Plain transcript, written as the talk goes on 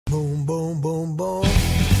Boom, boom, boom, boom.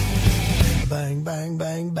 Bang, bang,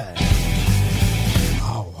 bang, bang.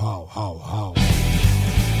 How, how, how, how.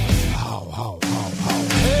 How, how, how, how.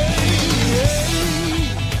 Hey,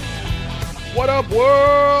 hey. What up,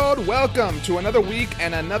 world? Welcome to another week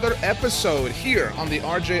and another episode here on the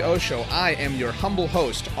RJO Show. I am your humble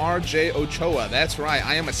host, RJ Ochoa. That's right,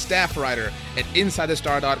 I am a staff writer at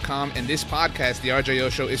InsideTheStar.com, and this podcast, the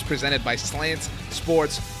RJO Show, is presented by Slants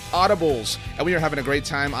Sports Audibles, and we are having a great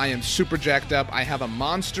time. I am super jacked up. I have a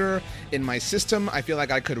monster in my system. I feel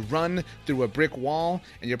like I could run through a brick wall,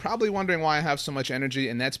 and you're probably wondering why I have so much energy,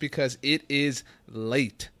 and that's because it is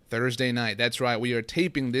late Thursday night. That's right. We are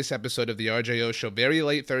taping this episode of the RJO Show very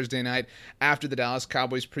late Thursday night after the Dallas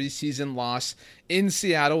Cowboys preseason loss in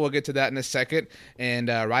Seattle. We'll get to that in a second. And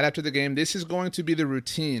right after the game, this is going to be the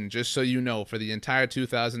routine, just so you know, for the entire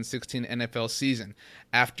 2016 NFL season.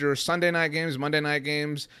 After Sunday night games, Monday night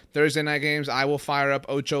games, Thursday night games, I will fire up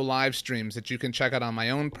Ocho live streams that you can check out on my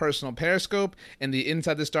own personal Periscope and the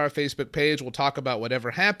Inside the Star Facebook page. We'll talk about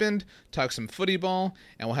whatever happened, talk some footy ball,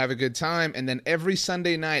 and we'll have a good time. And then every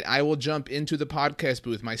Sunday night, I will jump into the podcast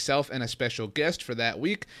booth, myself and a special guest for that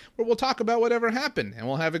week, where we'll talk about whatever happened, and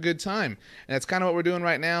we'll have a good time. And that's kind of what we're doing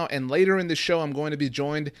right now. And later in the show, I'm going to be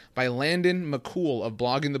joined by Landon McCool of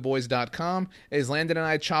bloggingtheboys.com, as Landon and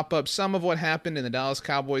I chop up some of what happened in the Dallas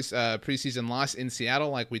Cowboys preseason loss in Seattle,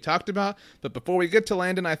 like we talked about. But before we get to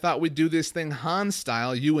Landon, I thought we'd do this thing Han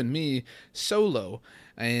style, you and me, solo.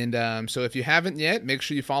 And so if you haven't yet, make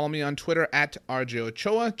sure you follow me on Twitter at RJ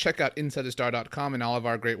Ochoa. Check out InsideTheStar.com and all of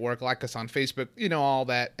our great work. Like us on Facebook, you know, all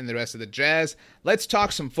that and the rest of the jazz. Let's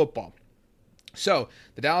talk some football. So,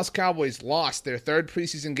 the Dallas Cowboys lost their third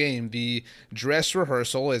preseason game, the dress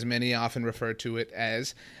rehearsal, as many often refer to it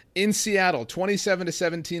as, in Seattle.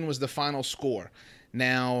 27-17 was the final score.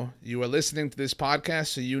 Now, you are listening to this podcast,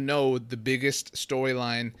 so you know the biggest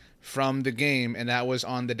storyline from the game, and that was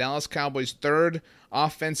on the Dallas Cowboys' third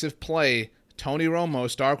offensive play. Tony Romo,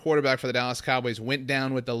 star quarterback for the Dallas Cowboys, went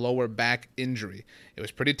down with a lower back injury. It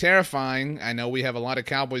was pretty terrifying. I know we have a lot of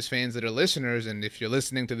Cowboys fans that are listeners, and if you're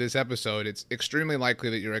listening to this episode, it's extremely likely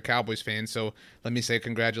that you're a Cowboys fan, so let me say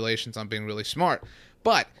congratulations on being really smart.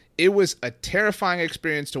 But it was a terrifying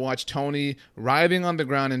experience to watch Tony writhing on the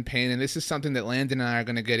ground in pain, and this is something that Landon and I are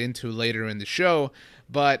going to get into later in the show.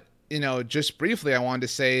 But, you know, just briefly, I wanted to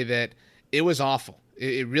say that it was awful.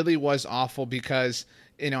 It really was awful because,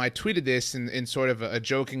 you know, I tweeted this in sort of a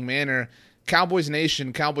joking manner. Cowboys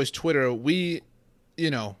Nation, Cowboys Twitter, we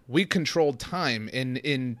controlled time.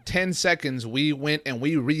 In 10 seconds, we went and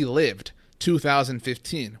we relived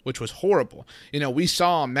 2015, which was horrible. You know, we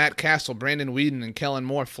saw Matt Castle, Brandon Weeden, and Kellen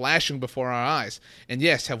Moore flashing before our eyes. And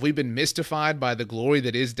yes, have we been mystified by the glory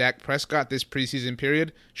that is Dak Prescott this preseason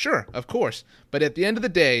period? Sure, of course. But at the end of the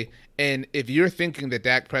day, and if you're thinking that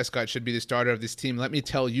Dak Prescott should be the starter of this team, let me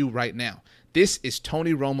tell you right now, this is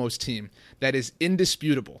Tony Romo's team. That is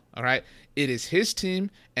indisputable, all right? It is his team,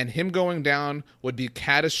 and him going down would be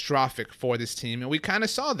catastrophic for this team, and we kind of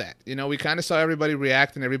saw that. You know, we kind of saw everybody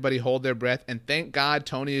react and everybody hold their breath, and thank God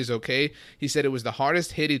Tony is okay. He said it was the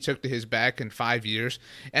hardest hit he took to his back in 5 years,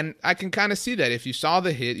 and I can kind of see that. If you saw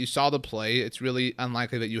the hit, you saw the play, it's really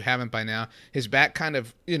unlikely that you haven't by now. His back kind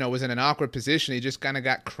of, you know, was in an awkward position. He just kind of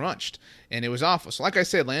got crunched, and it was awful. So like I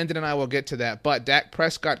said, Landon and I will get to that, but Dak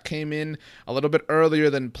Prescott came in a little bit earlier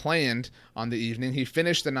than planned on the evening. He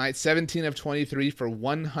finished the night 17 of 23 for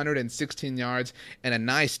 116 yards and a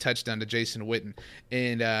nice touchdown to Jason Witten.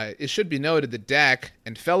 And it should be noted that Dak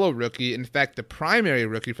and fellow rookie, in fact, the primary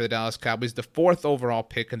rookie for the Dallas Cowboys, the fourth overall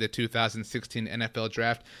pick in the 2016 NFL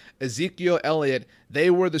Draft, Ezekiel Elliott, they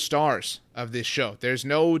were the stars of this show. There's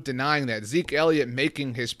no denying that. Zeke Elliott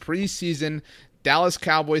making his preseason Dallas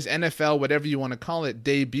Cowboys, NFL, whatever you want to call it,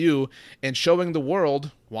 debut, and showing the world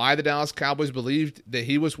why the Dallas Cowboys believed that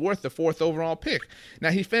he was worth the fourth overall pick. Now,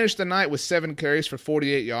 he finished the night with 7 carries for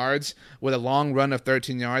 48 yards with a long run of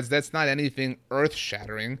 13 yards. That's not anything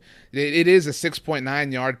earth-shattering. It is a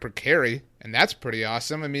 6.9 yard per carry, and that's pretty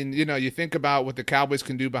awesome. I mean, you know, you think about what the Cowboys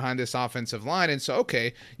can do behind this offensive line, and so,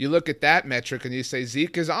 okay, you look at that metric and you say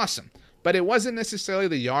Zeke is awesome. But it wasn't necessarily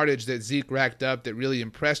the yardage that Zeke racked up that really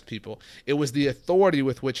impressed people. It was the authority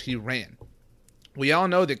with which he ran. We all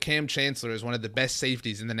know that Cam Chancellor is one of the best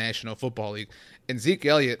safeties in the National Football League, and Zeke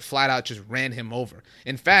Elliott flat out just ran him over.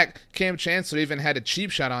 In fact, Cam Chancellor even had a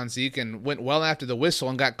cheap shot on Zeke and went well after the whistle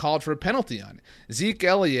and got called for a penalty on it. Zeke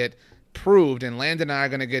Elliott proved, and Landon and I are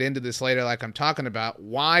going to get into this later like I'm talking about,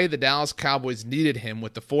 why the Dallas Cowboys needed him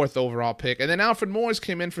with the 4th overall pick. And then Alfred Morris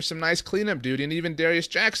came in for some nice cleanup duty, and even Darius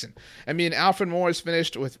Jackson. I mean, Alfred Morris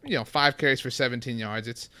finished with, 5 carries for 17 yards.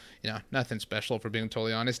 It's, nothing special, for being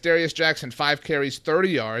totally honest. Darius Jackson, 5 carries, 30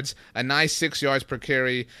 yards, a nice 6 yards per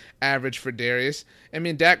carry average for Darius. I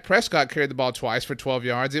mean, Dak Prescott carried the ball twice for 12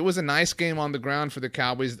 yards. It was a nice game on the ground for the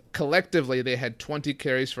Cowboys. Collectively, they had 20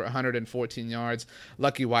 carries for 114 yards.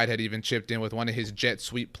 Lucky Whitehead even chipped in with one of his jet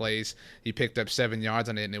sweep plays. He picked up 7 yards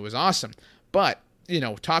on it, and it was awesome. But,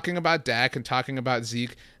 talking about Dak and talking about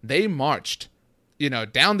Zeke, they marched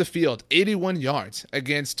down the field, 81 yards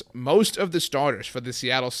against most of the starters for the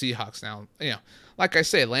Seattle Seahawks. Now, like I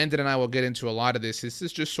say, Landon and I will get into a lot of this. This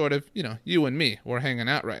is just sort of, you and me. We're hanging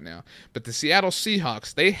out right now. But the Seattle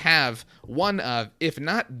Seahawks, they have one of, if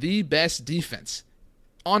not the best defense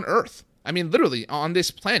on earth. I mean, literally on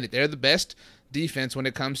this planet. They're the best defense when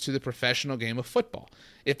it comes to the professional game of football.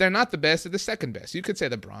 If they're not the best, they're the second best. You could say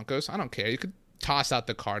the Broncos. I don't care. You could toss out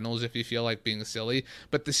the Cardinals if you feel like being silly.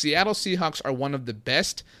 But the Seattle Seahawks are one of the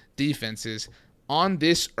best defenses on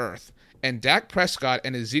this earth. And Dak Prescott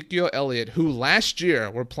and Ezekiel Elliott, who last year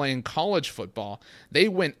were playing college football, they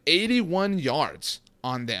went 81 yards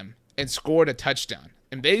on them and scored a touchdown.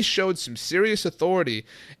 And they showed some serious authority.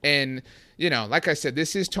 And, like I said,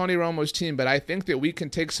 this is Tony Romo's team, but I think that we can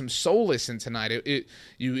take some solace in tonight.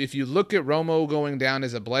 If you look at Romo going down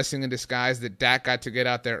as a blessing in disguise that Dak got to get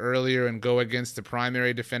out there earlier and go against the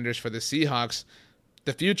primary defenders for the Seahawks,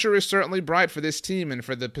 the future is certainly bright for this team and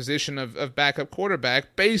for the position of backup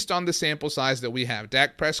quarterback based on the sample size that we have.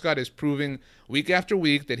 Dak Prescott is proving week after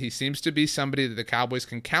week that he seems to be somebody that the Cowboys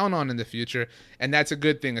can count on in the future, and that's a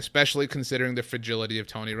good thing, especially considering the fragility of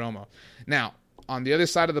Tony Romo. Now, on the other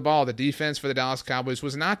side of the ball, the defense for the Dallas Cowboys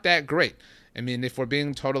was not that great. I mean, if we're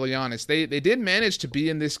being totally honest, they did manage to be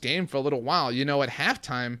in this game for a little while. At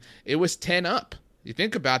halftime, it was 10 up. You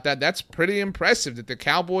think about that, that's pretty impressive that the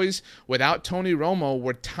Cowboys, without Tony Romo,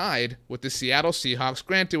 were tied with the Seattle Seahawks,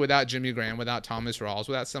 granted without Jimmy Graham, without Thomas Rawls,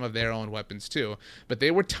 without some of their own weapons too, but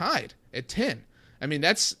they were tied at 10. I mean,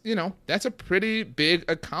 that's a pretty big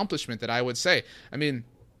accomplishment that I would say. I mean,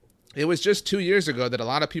 it was just 2 years ago that a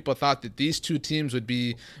lot of people thought that these two teams would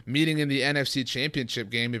be meeting in the NFC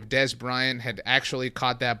Championship game if Dez Bryant had actually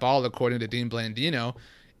caught that ball, according to Dean Blandino.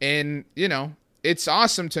 And, it's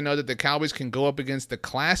awesome to know that the Cowboys can go up against the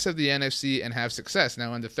class of the NFC and have success.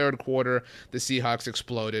 Now, in the third quarter, the Seahawks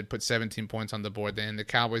exploded, put 17 points on the board. Then the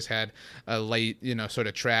Cowboys had a late, sort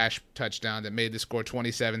of trash touchdown that made the score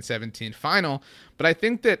 27-17 final. But I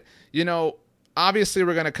think that, obviously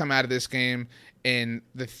we're going to come out of this game, and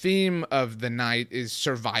the theme of the night is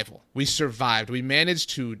survival. We survived. We managed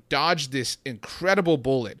to dodge this incredible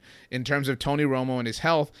bullet in terms of Tony Romo and his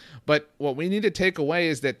health. But what we need to take away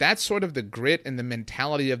is that that's sort of the grit and the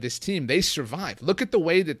mentality of this team. They survived. Look at the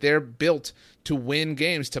way that they're built to win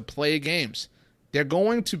games, to play games. They're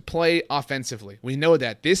going to play offensively. We know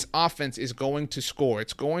that. This offense is going to score.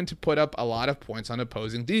 It's going to put up a lot of points on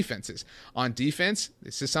opposing defenses. On defense,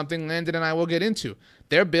 this is something Landon and I will get into.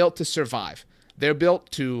 They're built to survive. They're built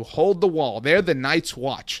to hold the wall. They're the Night's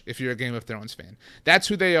Watch, if you're a Game of Thrones fan. That's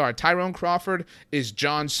who they are. Tyrone Crawford is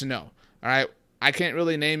Jon Snow. All right? I can't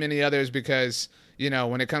really name any others because,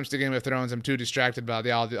 when it comes to Game of Thrones, I'm too distracted by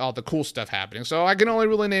all the cool stuff happening. So I can only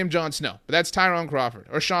really name Jon Snow. But that's Tyrone Crawford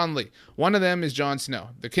or Sean Lee. One of them is Jon Snow,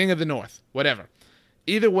 the King of the North, whatever.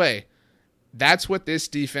 Either way, that's what this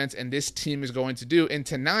defense and this team is going to do. And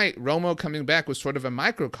tonight, Romo coming back was sort of a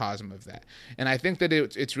microcosm of that. And I think that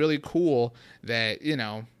it's really cool that,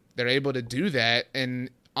 they're able to do that. And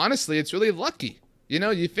honestly, it's really lucky.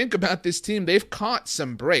 You think about this team, they've caught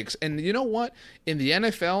some breaks. And you know what? In the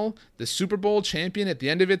NFL, the Super Bowl champion, at the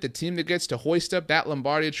end of it, the team that gets to hoist up that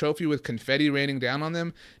Lombardi trophy with confetti raining down on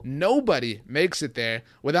them, nobody makes it there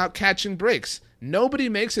without catching breaks. Nobody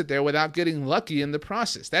makes it there without getting lucky in the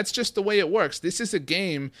process. That's just the way it works. This is a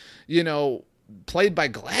game, played by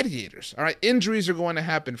gladiators. All right, injuries are going to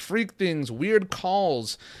happen, freak things, weird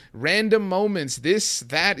calls, random moments, this,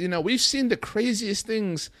 that. We've seen the craziest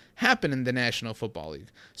things happen in the National Football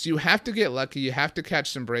League. So you have to get lucky, you have to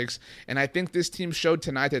catch some breaks, and I think this team showed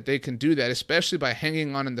tonight that they can do that, especially by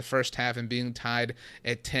hanging on in the first half and being tied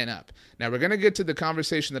at 10 up. Now we're going to get to the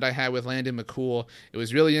conversation that I had with Landon McCool. It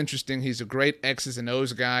was really interesting. He's a great X's and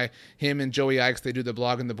O's guy. Him and Joey Ikes, they do the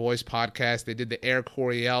Blog and the Boys podcast. They did the Air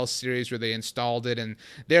Coryell series where they installed it, and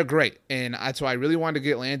they're great. And that's why I really wanted to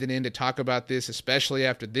get Landon in to talk about this, especially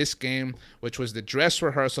after this game, which was the dress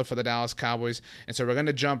rehearsal for the Dallas Cowboys. And so we're going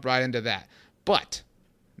to jump right into that. But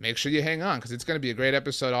make sure you hang on because it's going to be a great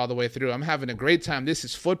episode all the way through. I'm having a great time. This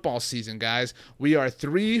is football season, guys. We are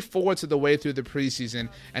 3/4 of the way through the preseason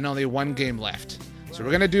and only one game left. So we're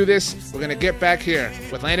going to do this. We're going to get back here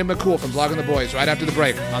with Landon McCool from Blogging the Boys right after the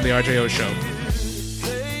break on the RJO Show.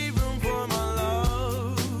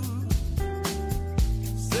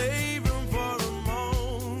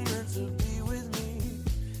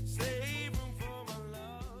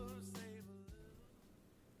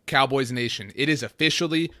 Cowboys Nation, it is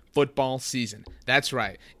officially football season. That's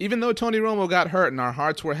right. Even though Tony Romo got hurt and our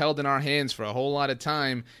hearts were held in our hands for a whole lot of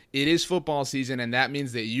time, it is football season, and that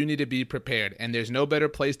means that you need to be prepared, and there's no better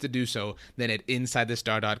place to do so than at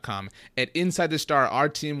InsideTheStar.com. At Inside the Star, our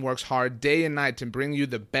team works hard day and night to bring you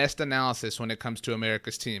the best analysis when it comes to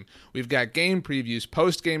America's team. We've got game previews,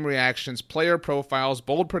 post-game reactions, player profiles,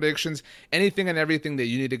 bold predictions, anything and everything that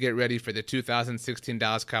you need to get ready for the 2016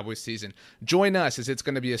 Dallas Cowboys season. Join us as it's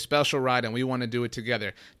going to be a special ride, and we want to do it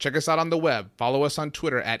together. Check us out on the web. Follow us on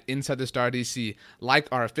Twitter at InsideTheStarDC. Like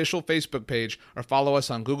our official Facebook page, or follow us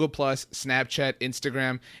on Google+, Snapchat,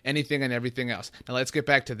 Instagram, anything and everything else. Now let's get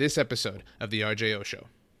back to this episode of the RJO Show.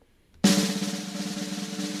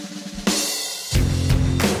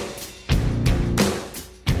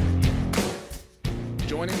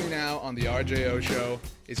 Joining me now on the RJO Show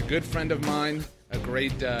is a good friend of mine, a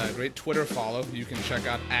great Twitter follow. You can check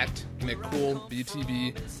out at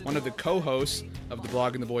McCoolBTB, one of the co-hosts of the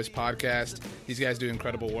Blogging the Boys podcast. These guys do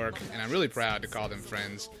incredible work, and I'm really proud to call them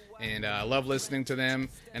friends. And I love listening to them,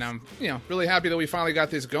 and I'm really happy that we finally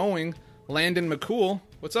got this going. Landon McCool,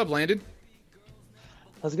 what's up, Landon?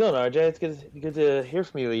 How's it going, RJ? It's good to hear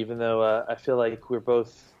from you, even though I feel like we're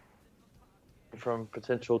both from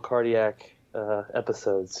potential cardiac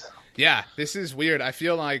episodes. Yeah, this is weird. I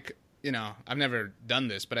feel like, I've never done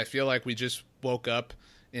this, but I feel like we just woke up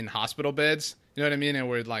in hospital beds, you know what I mean? And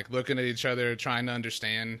we're like looking at each other, trying to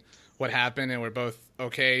understand what happened, and we're both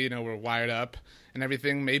okay, we're wired up and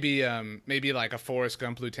everything. Maybe like a Forrest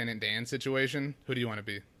Gump Lieutenant Dan situation. Who do you want to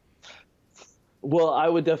be? Well, I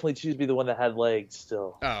would definitely choose to be the one that had legs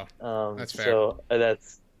still. Oh, that's fair. So that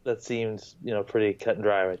seems, pretty cut and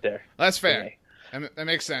dry right there. That's fair. That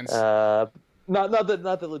makes sense. Not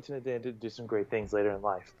that Lieutenant Dan didn't do some great things later in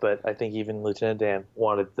life, but I think even Lieutenant Dan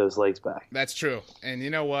wanted those legs back. That's true. And you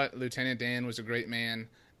know what? Lieutenant Dan was a great man.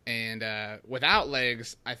 And without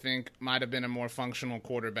legs, I think might have been a more functional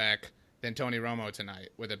quarterback than Tony Romo tonight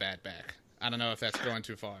with a bad back. I don't know if that's going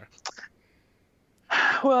too far.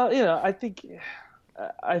 Well, I think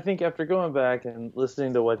after going back and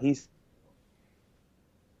listening to what he's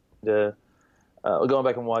going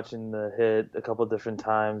back and watching the hit a couple of different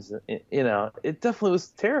times, it definitely was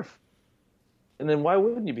terrifying. And then why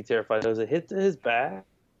wouldn't you be terrified? There was a hit to his back.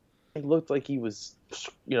 It looked like he was,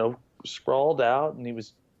 sprawled out, and he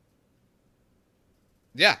was.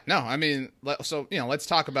 Yeah, no, I mean, so, let's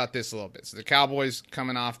talk about this a little bit. So the Cowboys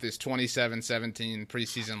coming off this 27-17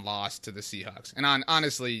 preseason loss to the Seahawks. And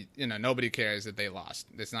honestly, nobody cares that they lost.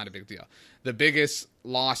 It's not a big deal. The biggest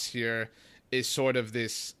loss here is sort of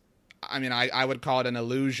this, I would call it an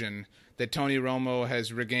illusion that Tony Romo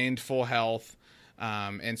has regained full health,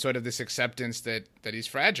 and sort of this acceptance that he's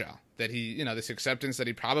fragile, that he, this acceptance that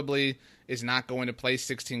he probably is not going to play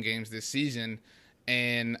 16 games this season.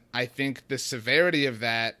 And I think the severity of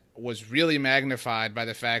that was really magnified by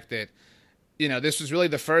the fact that, this was really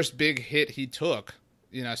the first big hit he took,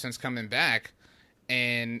 since coming back.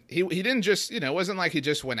 And he didn't just, it wasn't like he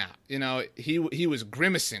just went out. He was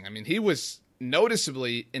grimacing. I mean, he was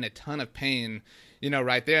noticeably in a ton of pain,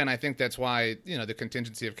 right there. And I think that's why, the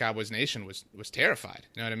contingency of Cowboys Nation was terrified.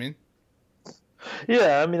 You know what I mean?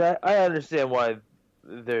 Yeah, I understand why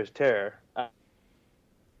there's terror.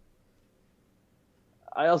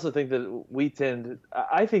 I also think that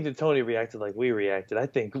I think that Tony reacted like we reacted. I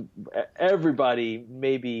think everybody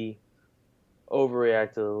maybe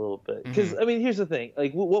overreacted a little bit. Because, here's the thing.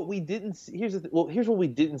 Like, what we didn't see, here's what we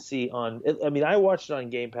didn't see on, I watched it on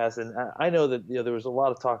Game Pass, and I know that, there was a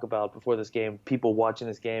lot of talk about before this game, people watching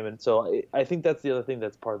this game. And so I think that's the other thing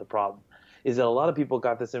that's part of the problem, is that a lot of people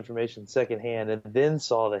got this information secondhand and then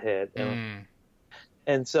saw the hit.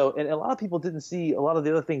 And so, and a lot of people didn't see a lot of the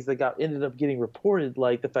other things that ended up getting reported,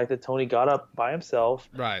 like the fact that Tony got up by himself,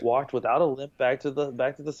 right, walked without a limp back to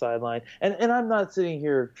the sideline. And I'm not sitting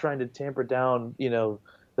here trying to tamper down, the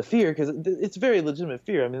fear, because it's very legitimate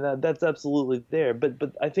fear. That's absolutely there. But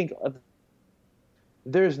I think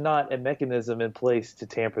there's not a mechanism in place to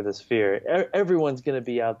tamper this fear. Everyone's going to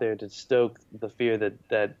be out there to stoke the fear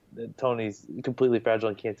that Tony's completely fragile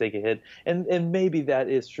and can't take a hit. And maybe that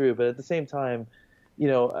is true, but at the same time,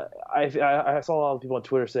 I saw a lot of people on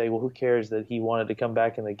Twitter say, well, who cares that he wanted to come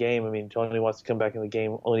back in the game? I mean, Tony wants to come back in the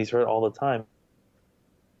game when he's hurt all the time.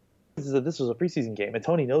 This was a preseason game, and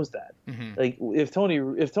Tony knows that. Mm-hmm. Like, if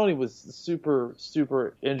Tony was super,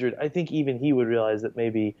 super injured, I think even he would realize that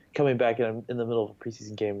maybe coming back in the middle of a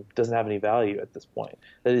preseason game doesn't have any value at this point.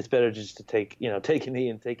 That it's better just to take a knee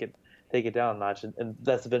and take it down a notch, and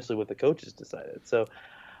that's eventually what the coaches decided. So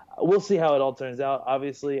we'll see how it all turns out.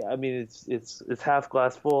 Obviously, I mean, it's half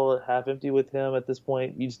glass full, half empty with him at this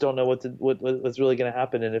point. You just don't know what's really going to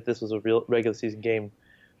happen, and if this was a real regular season game,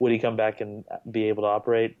 would he come back and be able to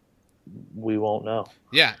operate? We won't know.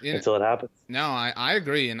 Yeah, until it happens. No, I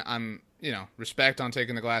agree, and I'm respect on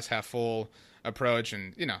taking the glass half full approach,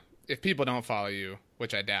 and if people don't follow you,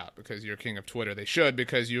 which I doubt because you're king of Twitter, they should,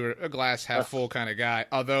 because you're a glass half full kind of guy.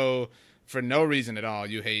 Although for no reason at all,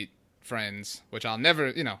 you hate Friends, which I'll never,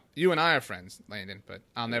 you and I are friends, Landon, but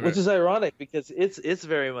I'll never. Which is ironic because it's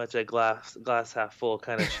very much a glass half full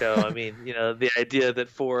kind of show. I mean, the idea that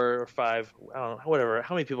 4 or 5, I don't know, whatever,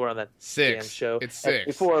 how many people are on that 6 damn show? It's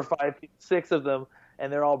 6. 4 or 5, 6 of them,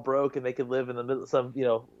 and they're all broke, and they could live in the middle of some,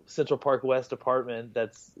 Central Park West apartment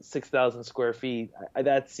that's 6,000 square feet.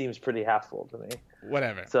 That seems pretty half full to me.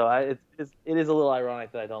 Whatever. So it is a little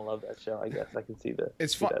ironic that I don't love that show. I guess I can see that.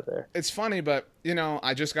 That there. It's funny, but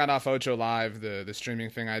I just got off Ocho Live, the streaming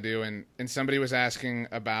thing I do, and somebody was asking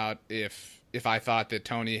about if I thought that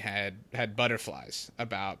Tony had butterflies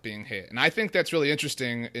about being hit, and I think that's really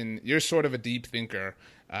interesting. And you're sort of a deep thinker,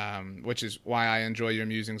 which is why I enjoy your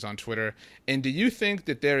musings on Twitter. And do you think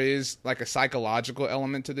that there is like a psychological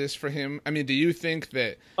element to this for him? I mean, do you think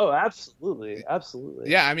that? Oh, absolutely.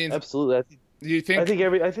 Yeah, I mean, absolutely. I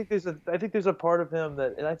think there's a part of him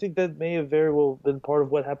that, and I think that may have very well been part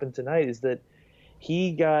of what happened tonight, is that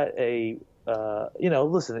he got a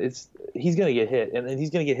listen, he's going to get hit, and he's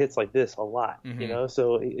going to get hits like this a lot, mm-hmm.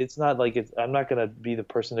 So it's not like I'm not going to be the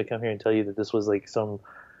person to come here and tell you that this was like some,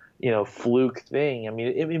 fluke thing. I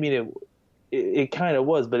mean, it kind of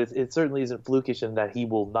was, but it certainly isn't flukish in that he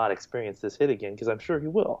will not experience this hit again, because I'm sure he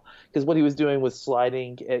will, because what he was doing was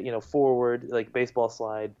sliding, forward, like baseball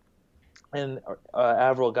slide. And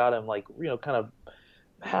Averill got him kind of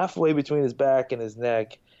halfway between his back and his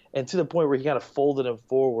neck, and to the point where he kind of folded him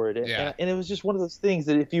forward. And it was just one of those things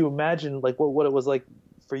that if you imagine like what it was like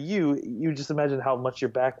for you, you just imagine how much your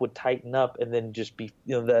back would tighten up and then just be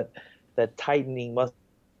that tightening muscle.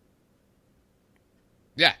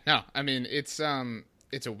 Yeah, no, I mean it's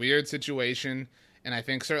a weird situation, and I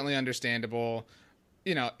think certainly understandable.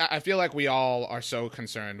 I feel like we all are so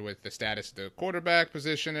concerned with the status of the quarterback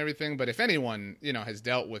position and everything, but if anyone, has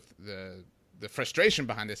dealt with the frustration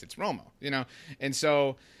behind this, it's Romo, And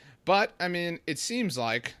so, but, I mean, it seems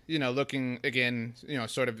like, looking, again,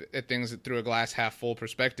 sort of at things through a glass half full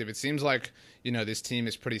perspective, it seems like, this team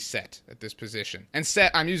is pretty set at this position. And set,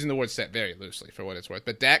 I'm using the word set very loosely for what it's worth,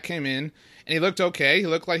 but Dak came in, and he looked okay. He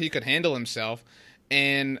looked like he could handle himself.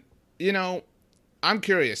 And, I'm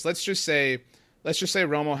curious. Let's just say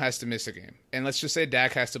Romo has to miss a game, and let's just say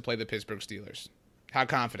Dak has to play the Pittsburgh Steelers. How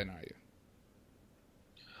confident are you?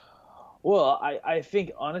 Well, I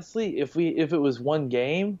think honestly, if it was one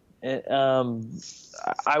game,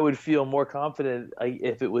 I would feel more confident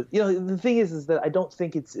if it was. The thing is that I don't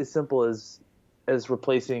think it's as simple as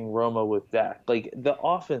replacing Romo with Dak. Like, the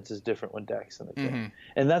offense is different when Dak's in the game, mm-hmm.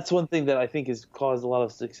 and that's one thing that I think has caused a lot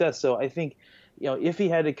of success. So I think, if he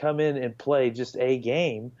had to come in and play just a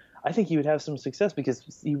game, I think he would have some success, because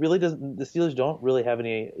he really doesn't. The Steelers don't really have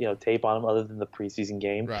any tape on him other than the preseason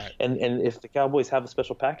game. Right. And if the Cowboys have a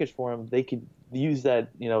special package for him, they could use that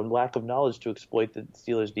lack of knowledge to exploit the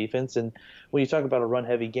Steelers defense. And when you talk about a run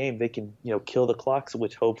heavy game, they can kill the clocks,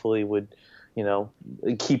 which hopefully would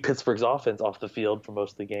keep Pittsburgh's offense off the field for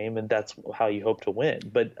most of the game, and that's how you hope to win.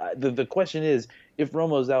 But the question is, if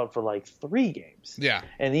Romo's out for like 3 games,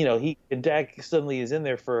 and Dak suddenly is in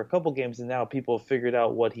there for a couple games, and now people have figured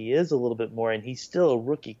out what he is a little bit more, and he's still a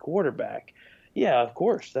rookie quarterback. Yeah, of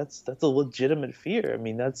course, that's a legitimate fear. I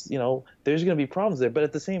mean, that's there's going to be problems there, but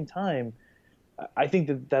at the same time, I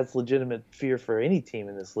think that's legitimate fear for any team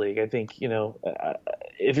in this league. I think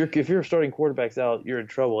if you're starting quarterbacks out, you're in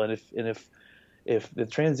trouble, and if the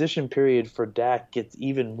transition period for Dak gets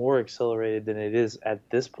even more accelerated than it is at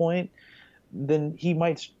this point, then he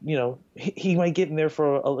might get in there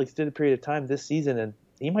for an extended period of time this season, and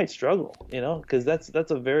he might struggle, because that's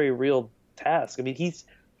a very real task. I mean,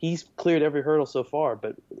 he's cleared every hurdle so far,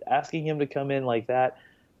 but asking him to come in like that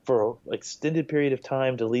for an extended period of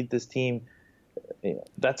time to lead this team,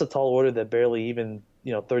 that's a tall order that barely even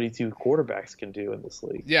 32 quarterbacks can do in this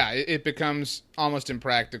league. Yeah, it becomes almost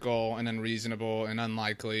impractical and unreasonable and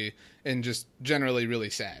unlikely and just generally really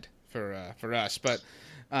sad for us. But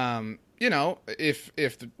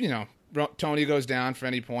if Tony goes down for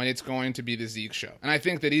any point, it's going to be the Zeke show, and I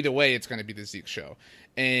think that either way, it's going to be the Zeke show.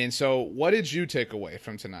 And so, what did you take away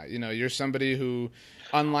from tonight? You're somebody who,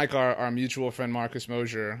 unlike our mutual friend Marcus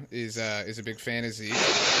Mosier, is a big fan of Zeke.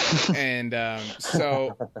 And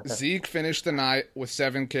so Zeke finished the night with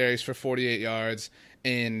 7 carries for 48 yards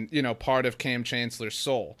and, part of Cam Chancellor's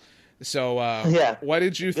soul. So what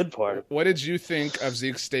did you think of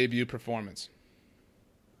Zeke's debut performance?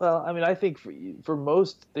 Well, I mean, I think for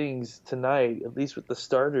most things tonight, at least with the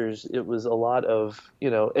starters, it was a lot of,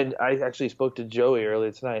 and I actually spoke to Joey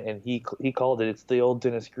earlier tonight, and he called it, it's the old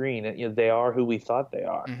Dennis Green. And, they are who we thought they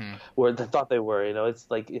are, or they thought they were. It's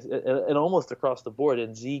like and almost across the board.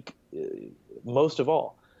 And Zeke, most of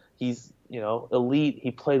all, he's elite. He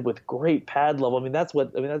played with great pad level. That's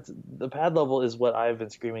the pad level is what I've been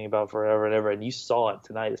screaming about forever and ever. And you saw it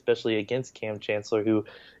tonight, especially against Cam Chancellor, who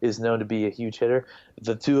is known to be a huge hitter.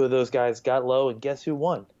 The two of those guys got low, and guess who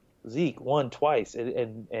won? Zeke won twice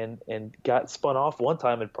and got spun off one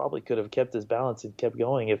time and probably could have kept his balance and kept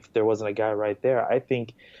going if there wasn't a guy right there. I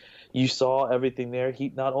think you saw everything there.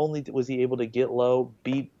 He not only was he able to get low,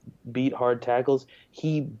 beat hard tackles,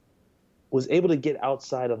 he was able to get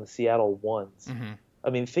outside on the Seattle ones.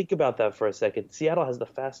 Think about that for a second. Seattle has the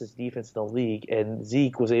fastest defense in the league, and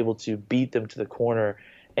Zeke was able to beat them to the corner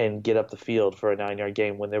and get up the field for a 9-yard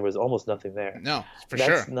gain when there was almost nothing there. No, for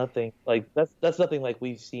that's sure. Nothing like that's nothing like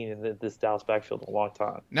we've seen in this Dallas backfield in a long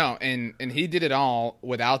time. No, and he did it all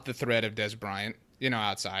without the threat of Des Bryant,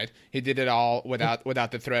 outside. He did it all without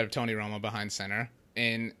the threat of Tony Romo behind center.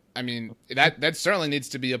 And that certainly needs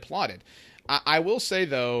to be applauded. I will say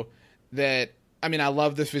though that I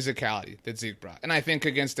love the physicality that Zeke brought. And I think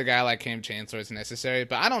against a guy like Cam Chancellor it's necessary,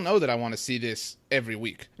 but I don't know that I want to see this every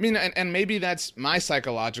week. And maybe that's my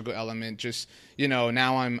psychological element, just,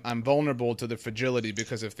 now I'm vulnerable to the fragility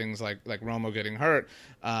because of things like Romo getting hurt.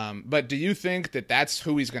 But do you think that that's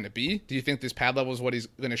who he's going to be? Do you think this pad level is what he's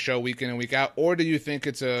going to show week in and week out? Or do you think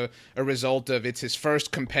it's a result of it's his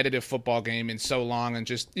first competitive football game in so long and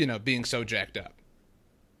just, being so jacked up?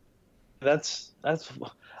 That's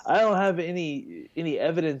I don't have any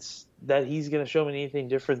evidence that he's going to show me anything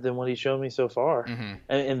different than what he's shown me so far.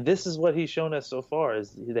 And this is what he's shown us so far,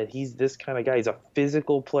 is that he's this kind of guy. He's a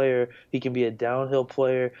physical player. He can be a downhill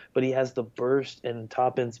player, but he has the burst and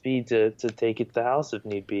top-end speed to take it to the house if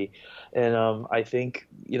need be. And I think,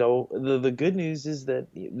 the good news is that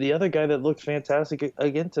the other guy that looked fantastic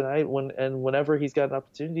again tonight whenever he's got an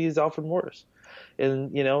opportunity is Alfred Morris.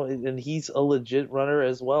 And, and he's a legit runner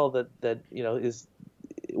as well that is –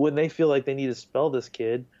 when they feel like they need to spell this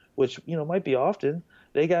kid, which, might be often,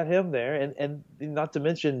 they got him there. And not to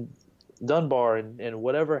mention Dunbar and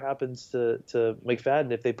whatever happens to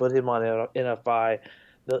McFadden, if they put him on NFI,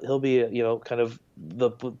 he'll be, kind of the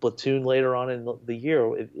platoon later on in the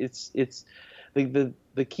year. It's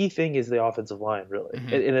the key thing is the offensive line, really.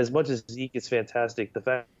 And as much as Zeke is fantastic, the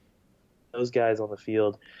fact that those guys on the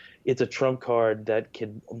field, it's a trump card that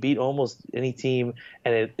can beat almost any team,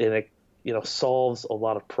 and it solves a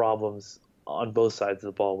lot of problems on both sides of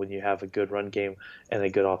the ball when you have a good run game and a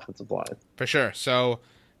good offensive line. For sure. So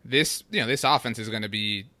this offense is going to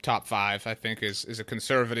be top 5, I think is a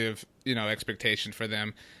conservative, expectation for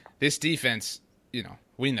them. This defense,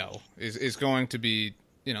 we know is going to be,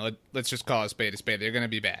 let's just call it spade a spade. They're going to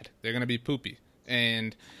be bad. They're going to be poopy.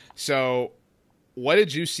 And so what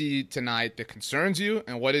did you see tonight that concerns you?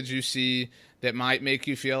 And what did you see that might make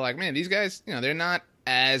you feel like, man, these guys, they're not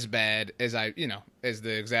as bad as as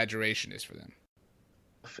the exaggeration is for them?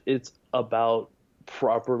 It's about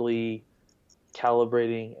properly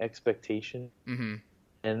calibrating expectation.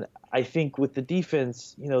 And I think with the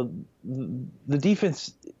defense, the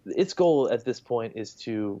defense, its goal at this point is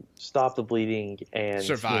to stop the bleeding and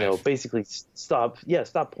survive. Basically stop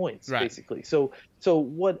points, right. Basically. So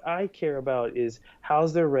what I care about is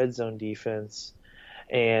how's their red zone defense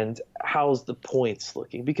and how's the points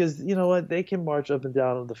looking? Because you know what, they can march up and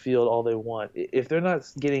down the field all they want. If they're not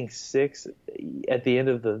getting 6 at the end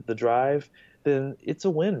of the drive, then it's a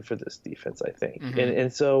win for this defense, I think.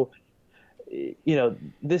 And so,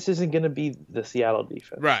 this isn't going to be the Seattle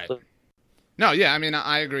defense. Right. No, yeah,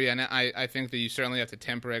 I agree, and I think that you certainly have to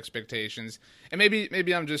temper expectations. And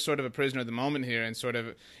maybe I'm just sort of a prisoner of the moment here, and sort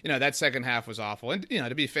of, that second half was awful. And,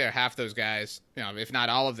 to be fair, half those guys, if not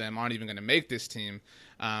all of them, aren't even going to make this team.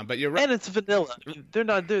 But you're right. And it's vanilla. They're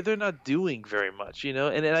not doing very much, and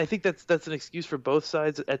I think that's an excuse for both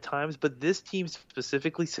sides at times. But this team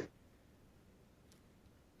specifically,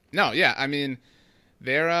 No, yeah, I mean,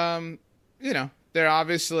 they're they're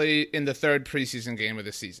obviously in the third preseason game of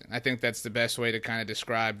the season. I think that's the best way to kind of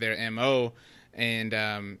describe their MO. And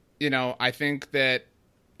I think that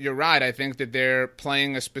you're right. I think that they're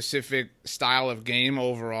playing a specific style of game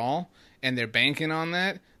overall, and they're banking on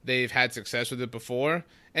that. They've had success with it before.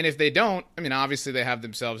 And if they don't, I mean, obviously they have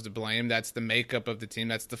themselves to blame. That's the makeup of the team.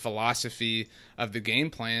 That's the philosophy of the game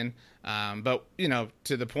plan. But,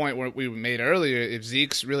 to the point where we made earlier, if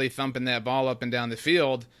Zeke's really thumping that ball up and down the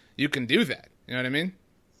field, you can do that. You know what I mean?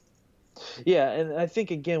 Yeah, and I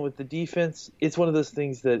think, again, with the defense, it's one of those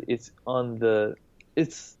things that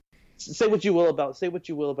say what you will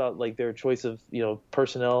about like their choice of,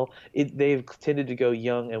 personnel. They've tended to go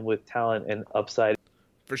young and with talent and upside.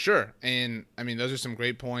 For sure. And, I mean, those are some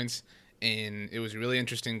great points. And it was a really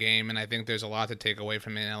interesting game. And I think there's a lot to take away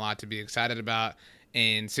from it and a lot to be excited about.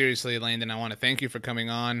 And seriously, Landon, I want to thank you for coming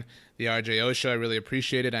on the RJO show. I really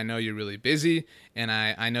appreciate it. I know you're really busy. And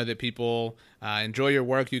I know that people enjoy your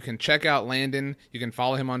work. You can check out Landon. You can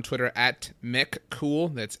follow him on Twitter at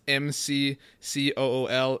McCool. That's McCoolBTB.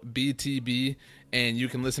 And you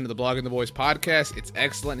can listen to the Blogging the Boys podcast. It's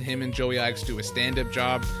excellent. Him and Joey Ikes do a stand-up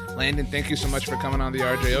job. Landon, thank you so much for coming on the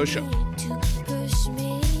RJO show.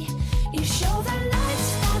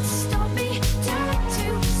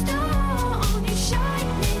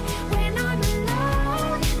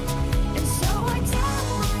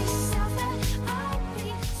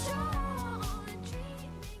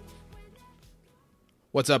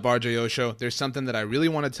 What's up, RJO Show? There's something that I really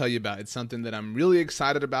want to tell you about. It's something that I'm really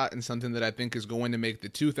excited about and something that I think is going to make the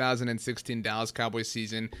 2016 Dallas Cowboys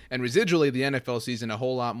season and residually the NFL season a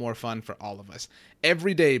whole lot more fun for all of us.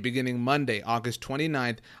 Every day beginning Monday, August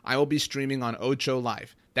 29th, I will be streaming on Ocho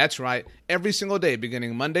Live. That's right, every single day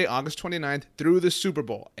beginning Monday, August 29th through the Super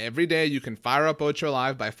Bowl. Every day you can fire up Ocho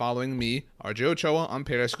Live by following me, RJ Ochoa, on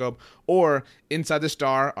Periscope, or Inside the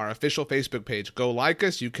Star, our official Facebook page. Go like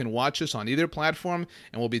us. You can watch us on either platform,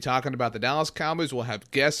 and we'll be talking about the Dallas Cowboys. We'll have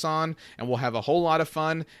guests on, and we'll have a whole lot of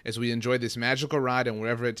fun as we enjoy this magical ride and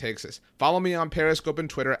wherever it takes us. Follow me on Periscope and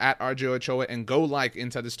Twitter at RJ Ochoa, and go like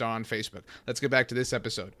Inside the Star on Facebook. Let's get back to this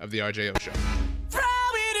episode of the RJO Show.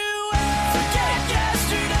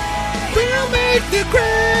 We'll make the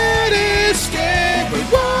great escape. We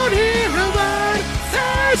won't hear a word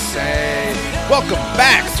they say. Welcome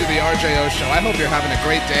back to the RJO Show. I hope you're having a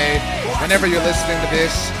great day. Whenever you're listening to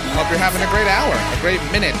this, I hope you're having a great hour, a great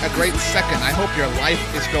minute, a great second. I hope your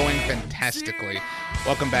life is going fantastically.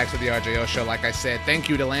 Welcome back to the RJO Show. Like I said, thank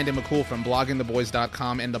you to Landon McCool from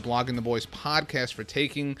bloggingtheboys.com and the Blogging the Boys podcast for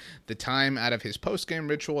taking the time out of his post-game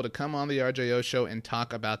ritual to come on the RJO Show and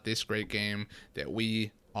talk about this great game that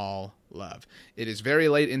we all love. It is very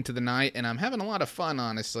late into the night, and I'm having a lot of fun,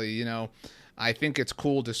 honestly. I think it's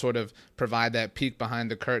cool to sort of provide that peek behind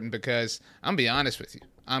the curtain because, I'm be honest with you,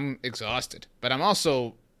 I'm exhausted, but I'm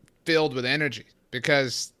also filled with energy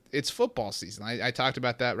because it's football season. I talked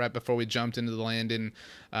about that right before we jumped into the Landon,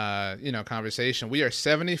 conversation. We are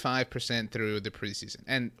 75% through the preseason,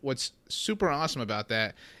 and what's super awesome about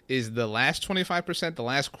that is the last 25%, the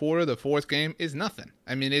last quarter, the fourth game is nothing.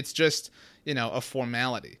 I mean, it's just a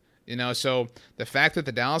formality. So the fact that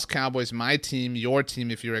the Dallas Cowboys, my team, your team,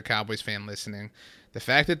 if you're a Cowboys fan listening, the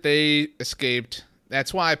fact that they escaped,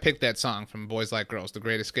 that's why I picked that song from Boys Like Girls, The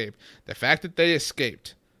Great Escape. The fact that they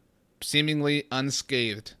escaped seemingly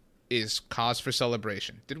unscathed is cause for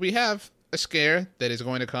celebration. Did we have a scare that is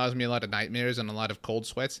going to cause me a lot of nightmares and a lot of cold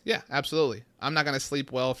sweats? Yeah, absolutely. I'm not going to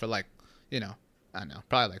sleep well for I don't know,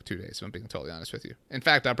 probably 2 days, if I'm being totally honest with you. In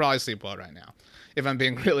fact, I'll probably sleep well right now, if I'm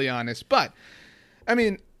being really honest. But, I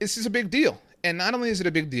mean, this is a big deal. And not only is it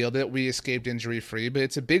a big deal that we escaped injury-free, but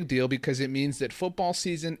it's a big deal because it means that football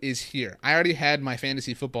season is here. I already had my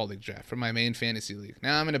fantasy football league draft for my main fantasy league.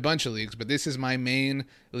 Now I'm in a bunch of leagues, but this is my main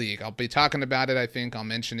league. I'll be talking about it, I think. I'll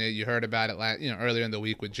mention it. You heard about it earlier in the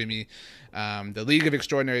week with Jimmy. The League of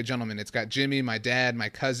Extraordinary Gentlemen. It's got Jimmy, my dad, my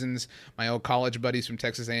cousins, my old college buddies from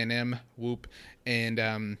Texas A&M, whoop,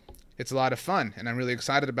 and it's a lot of fun, and I'm really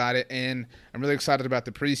excited about it, and I'm really excited about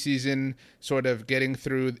the preseason sort of getting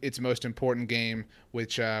through its most important game,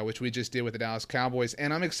 which we just did with the Dallas Cowboys,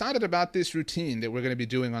 and I'm excited about this routine that we're going to be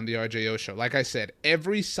doing on the RJO Show. Like I said,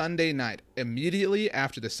 every Sunday night, immediately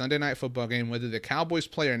after the Sunday night football game, whether the Cowboys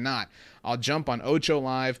play or not, I'll jump on Ocho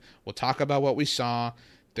Live, we'll talk about what we saw,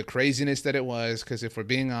 the craziness that it was, because if we're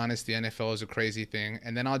being honest, the NFL is a crazy thing.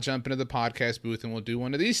 And then I'll jump into the podcast booth and we'll do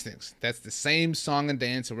one of these things. That's the same song and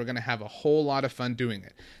dance, and we're going to have a whole lot of fun doing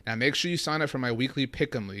it. Now, make sure you sign up for my weekly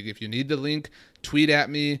Pick'em League. If you need the link, tweet at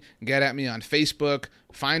me, get at me on Facebook,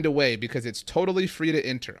 find a way, because it's totally free to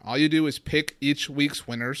enter. All you do is pick each week's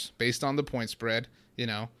winners based on the point spread,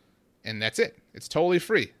 And that's it. It's totally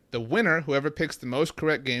free. The winner, whoever picks the most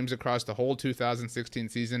correct games across the whole 2016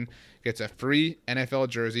 season, gets a free NFL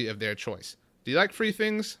jersey of their choice. Do you like free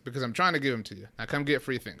things? Because I'm trying to give them to you. Now come get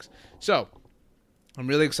free things. So I'm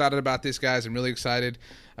really excited about this, guys. I'm really excited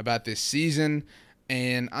about this season.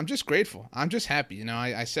 And I'm just grateful. I'm just happy. You know,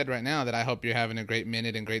 I said right now that I hope you're having a great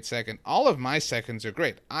minute and great second. All of my seconds are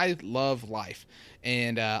great. I love life.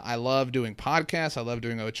 And I love doing podcasts. I love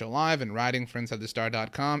doing Ocho Live and writing for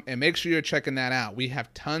InsideTheStar.com. And make sure you're checking that out. We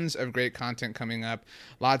have tons of great content coming up.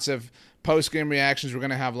 Lots of post-game reactions. We're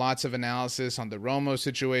going to have lots of analysis on the Romo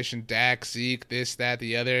situation, Dak, Zeke, this, that,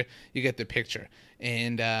 the other. You get the picture.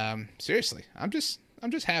 And seriously, I'm just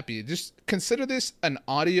happy. Just consider this an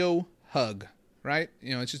audio hug. Right?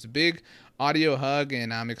 You know, it's just a big audio hug,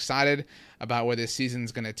 and I'm excited about where this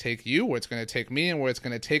season's going to take you, where it's going to take me, and where it's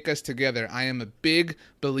going to take us together. I am a big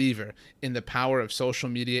believer in the power of social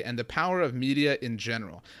media and the power of media in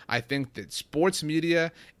general. I think that sports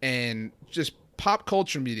media and just pop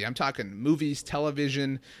culture media, I'm talking movies,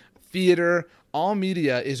 television, theater, all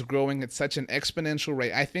media is growing at such an exponential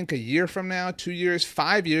rate. I think a year from now, 2 years,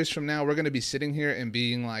 5 years from now, we're going to be sitting here and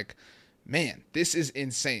being like, man, this is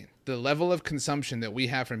insane. The level of consumption that we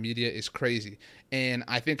have for media is crazy. And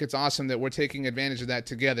I think it's awesome that we're taking advantage of that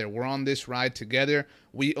together. We're on this ride together.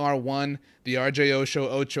 We are one, the RJO Show,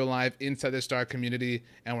 Ocho Live, Inside the Star community,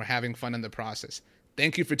 and we're having fun in the process.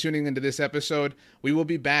 Thank you for tuning into this episode. We will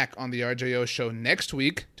be back on the RJO Show next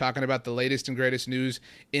week talking about the latest and greatest news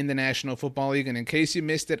in the National Football League. And in case you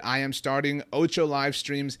missed it, I am starting Ocho Live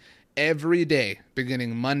streams every day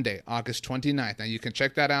beginning Monday, August 29th. Now, you can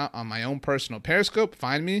check that out on my own personal Periscope.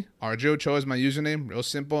 Find me. RJ Ochoa is my username. Real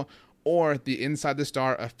simple. Or the Inside the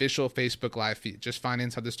Star official Facebook live feed. Just find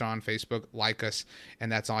Inside the Star on Facebook, like us, and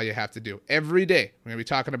that's all you have to do. Every day, we're going to be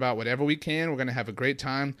talking about whatever we can. We're going to have a great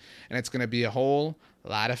time, and it's going to be a whole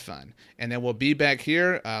lot of fun. And then we'll be back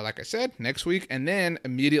here, like I said, next week. And then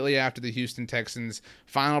immediately after the Houston Texans'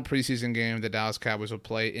 final preseason game, the Dallas Cowboys will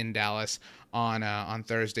play in Dallas on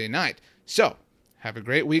Thursday night. So have a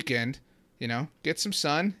great weekend. You know, get some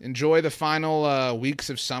sun. Enjoy the final weeks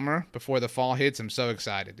of summer before the fall hits. I'm so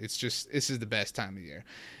excited. This is the best time of year.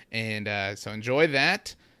 And so enjoy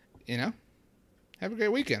that. You know, have a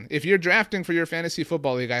great weekend. If you're drafting for your fantasy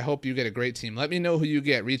football league, I hope you get a great team. Let me know who you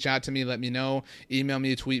get. Reach out to me. Let me know. Email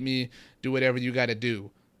me, tweet me, do whatever you got to do.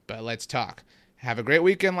 But let's talk. Have a great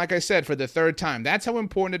weekend, like I said, for the third time. That's how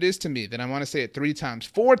important it is to me that I want to say it 3 times.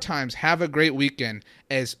 4 times, have a great weekend.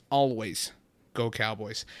 As always, go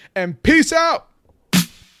Cowboys. And peace out!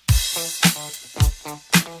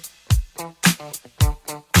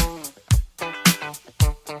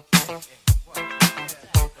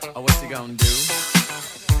 Oh, what you gonna do?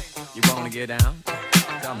 You wanna get down?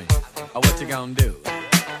 Tell me. Oh, what you gonna do?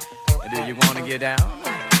 Do you wanna get down?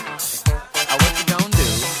 Oh, what you gonna do?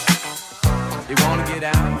 You wanna get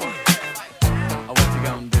out? Oh, what you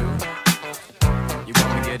gonna do? You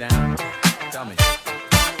wanna get down? Tell me.